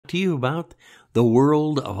to you about the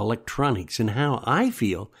world of electronics and how I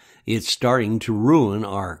feel it's starting to ruin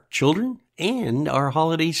our children and our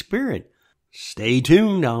holiday spirit. Stay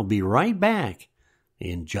tuned. I'll be right back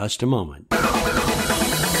in just a moment.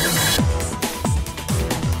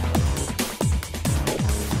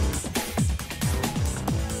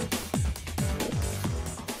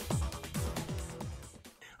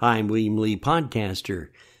 I'm William Lee, podcaster,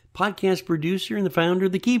 podcast producer, and the founder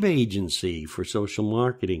of the Keeba Agency for social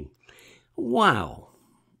marketing. Wow.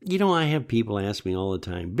 You know, I have people ask me all the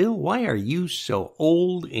time, Bill, why are you so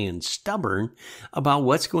old and stubborn about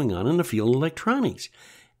what's going on in the field of electronics?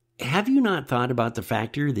 Have you not thought about the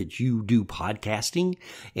factor that you do podcasting,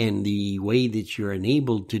 and the way that you're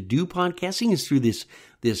enabled to do podcasting is through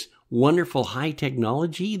this wonderful high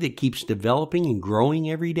technology that keeps developing and growing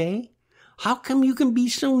every day? How come you can be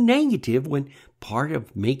so negative when part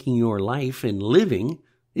of making your life and living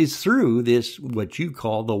is through this, what you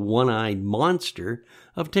call the one-eyed monster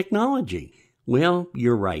of technology? Well,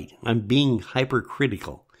 you're right. I'm being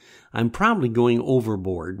hypercritical. I'm probably going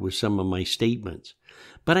overboard with some of my statements.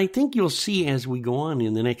 But I think you'll see as we go on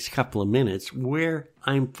in the next couple of minutes where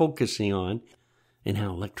I'm focusing on and how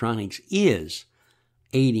electronics is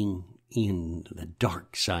aiding in the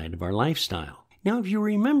dark side of our lifestyle. Now, if you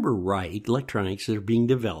remember right, electronics are being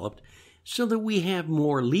developed so that we have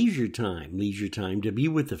more leisure time to be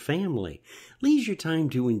with the family, leisure time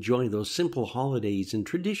to enjoy those simple holidays and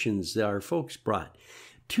traditions that our folks brought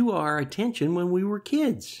to our attention when we were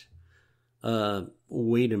kids.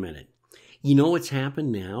 Wait a minute. You know what's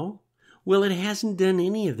happened now? Well, it hasn't done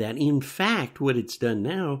any of that. In fact, what it's done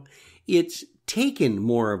now, it's taken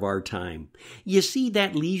more of our time. You see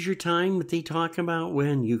that leisure time that they talk about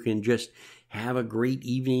when you can just have a great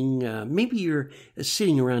evening. Maybe you're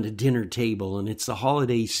sitting around a dinner table and it's the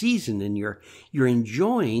holiday season and you're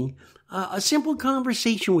enjoying a simple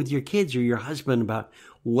conversation with your kids or your husband about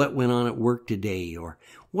what went on at work today or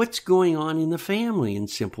what's going on in the family in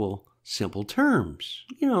simple terms.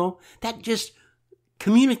 You know, that just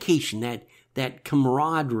communication, that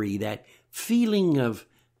camaraderie, that feeling of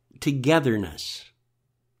togetherness.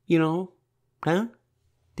 You know, huh?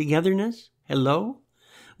 Togetherness? Hello?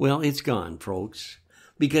 Well, it's gone, folks,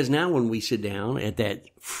 because now when we sit down at that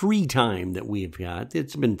free time that we've got,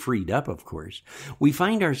 it's been freed up, of course, we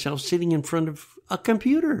find ourselves sitting in front of a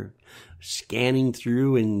computer, scanning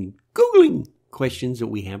through and Googling questions that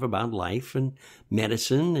we have about life and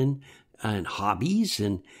medicine and hobbies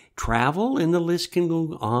and travel, and the list can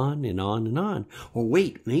go on and on and on. Or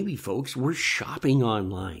wait, maybe, folks, we're shopping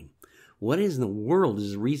online. What in the world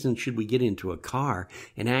is the reason should we get into a car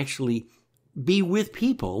and actually be with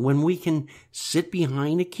people when we can sit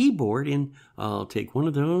behind a keyboard and I'll take one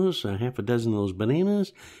of those, half a dozen of those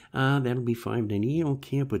bananas. That'll be $5.98.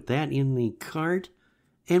 Okay, I'll put that in the cart.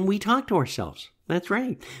 And we talk to ourselves. That's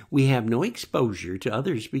right. We have no exposure to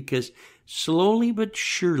others because slowly but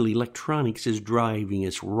surely electronics is driving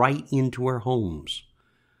us right into our homes.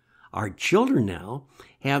 Our children now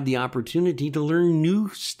have the opportunity to learn new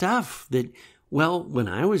stuff that, well, when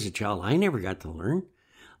I was a child, I never got to learn.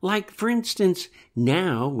 Like, for instance,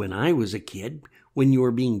 now, when I was a kid, when you were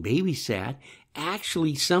being babysat,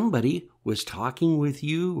 actually somebody was talking with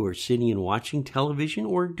you or sitting and watching television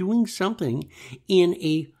or doing something in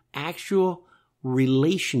a actual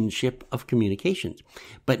relationship of communications.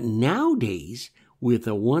 But nowadays, with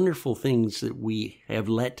the wonderful things that we have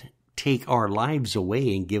let take our lives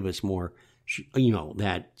away and give us more,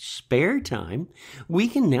 that spare time, we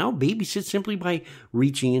can now babysit simply by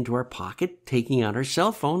reaching into our pocket, taking out our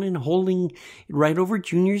cell phone and holding it right over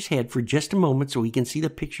Junior's head for just a moment so he can see the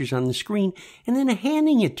pictures on the screen, and then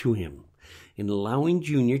handing it to him and allowing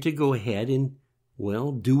Junior to go ahead and,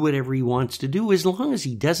 well, do whatever he wants to do as long as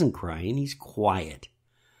he doesn't cry and he's quiet.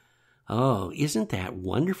 Oh, isn't that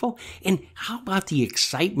wonderful? And how about the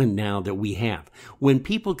excitement now that we have when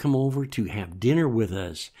people come over to have dinner with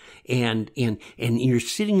us and you're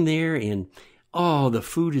sitting there and, oh, the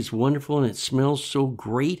food is wonderful and it smells so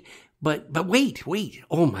great. But wait.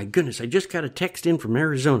 Oh, my goodness. I just got a text in from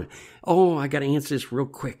Arizona. Oh, I got to answer this real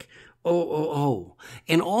quick. Oh.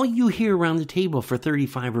 And all you hear around the table for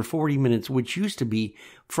 35 or 40 minutes, which used to be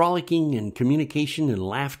frolicking and communication and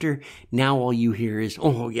laughter, now all you hear is,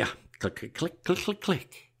 oh, yeah. Click, click, click, click,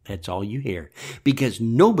 click. That's all you hear. Because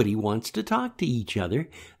nobody wants to talk to each other.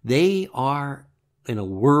 They are in a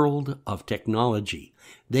world of technology.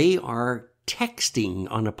 They are texting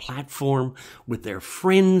on a platform with their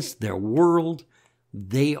friends, their world.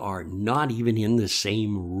 They are not even in the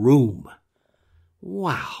same room.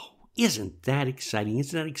 Wow. Isn't that exciting?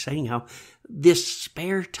 Isn't that exciting how this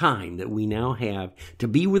spare time that we now have to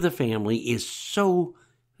be with a family is so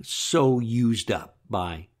so used up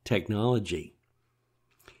by technology.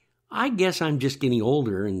 I guess I'm just getting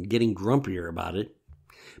older and getting grumpier about it.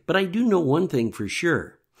 But I do know one thing for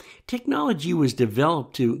sure. Technology was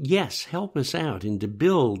developed to, yes, help us out and to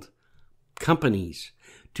build companies,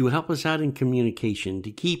 to help us out in communication,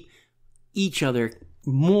 to keep each other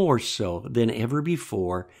more so than ever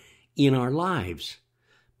before in our lives.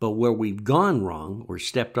 But where we've gone wrong or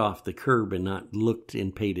stepped off the curb and not looked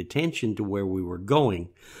and paid attention to where we were going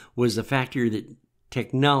was the factor that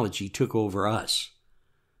technology took over us.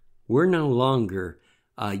 We're no longer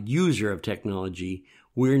a user of technology.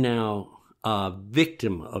 We're now a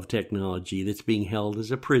victim of technology that's being held as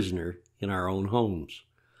a prisoner in our own homes.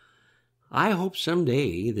 I hope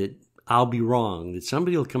someday that I'll be wrong, that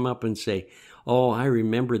somebody will come up and say, oh, I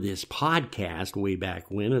remember this podcast way back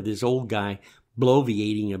when of this old guy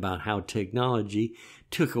bloviating about how technology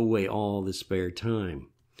took away all the spare time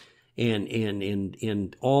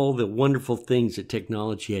and all the wonderful things that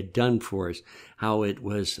technology had done for us, how it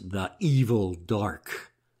was the evil,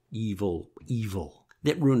 dark, evil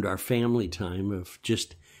that ruined our family time of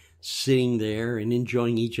just sitting there and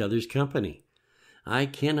enjoying each other's company. I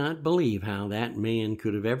cannot believe how that man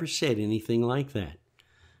could have ever said anything like that.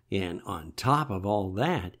 And on top of all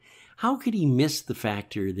that, how could he miss the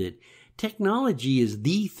factor that technology is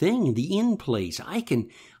the thing, the in place? I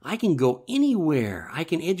can go anywhere. I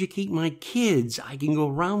can educate my kids. I can go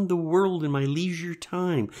around the world in my leisure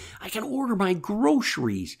time. I can order my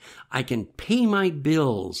groceries. I can pay my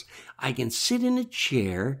bills. I can sit in a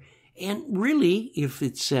chair. And really, if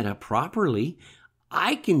it's set up properly,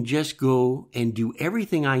 I can just go and do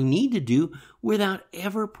everything I need to do without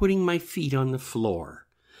ever putting my feet on the floor.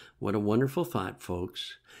 What a wonderful thought,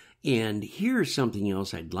 folks. And here's something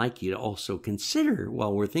else I'd like you to also consider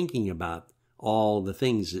while we're thinking about all the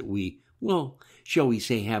things that we, well, shall we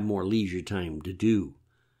say, have more leisure time to do.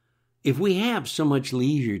 If we have so much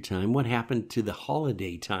leisure time, what happened to the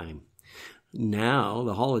holiday time? Now,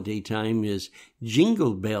 the holiday time is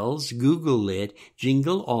jingle bells, Google it,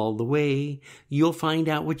 jingle all the way. You'll find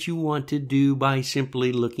out what you want to do by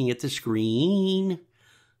simply looking at the screen.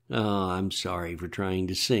 Oh, I'm sorry for trying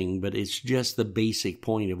to sing, but it's just the basic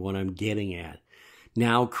point of what I'm getting at.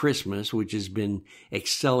 Now Christmas, which has been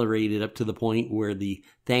accelerated up to the point where the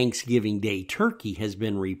Thanksgiving Day turkey has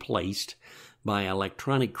been replaced by an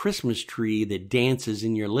electronic Christmas tree that dances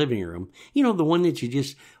in your living room. You know, the one that you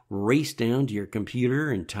just race down to your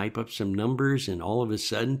computer and type up some numbers and all of a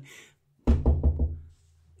sudden,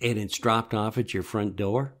 and it's dropped off at your front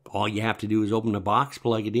door. All you have to do is open the box,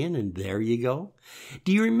 plug it in, and there you go.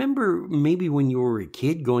 Do you remember maybe when you were a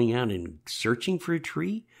kid going out and searching for a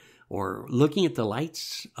tree or looking at the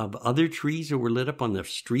lights of other trees that were lit up on the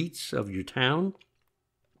streets of your town?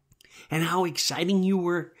 And how exciting you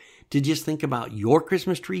were to just think about your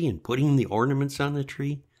Christmas tree and putting the ornaments on the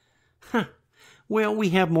tree? Well, we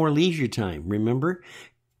have more leisure time, remember?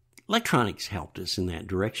 Electronics helped us in that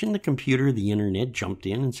direction. The computer, the internet jumped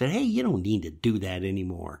in and said, hey, you don't need to do that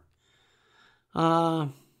anymore.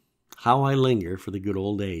 How I linger for the good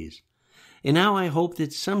old days. And now I hope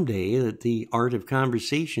that someday that the art of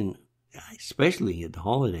conversation, especially at the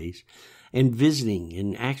holidays, and visiting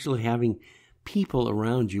and actually having people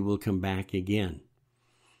around you will come back again.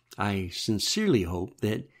 I sincerely hope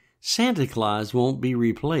that Santa Claus won't be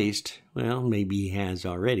replaced, well, maybe he has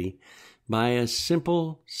already, by a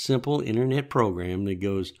simple internet program that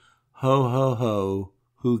goes, ho, ho, ho,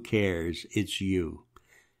 who cares, it's you.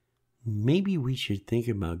 Maybe we should think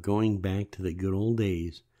about going back to the good old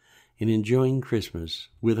days and enjoying Christmas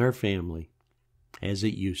with our family as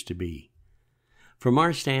it used to be. From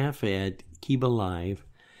our staff at Keeba Live,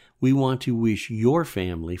 we want to wish your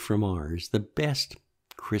family from ours the best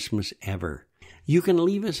Christmas ever. You can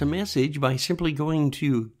leave us a message by simply going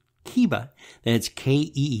to Keeba, that's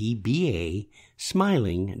Keeba,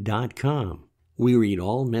 smiling.com. We read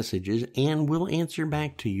all messages and we'll answer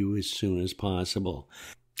back to you as soon as possible.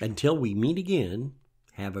 Until we meet again,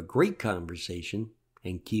 have a great conversation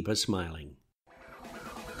and keep us smiling.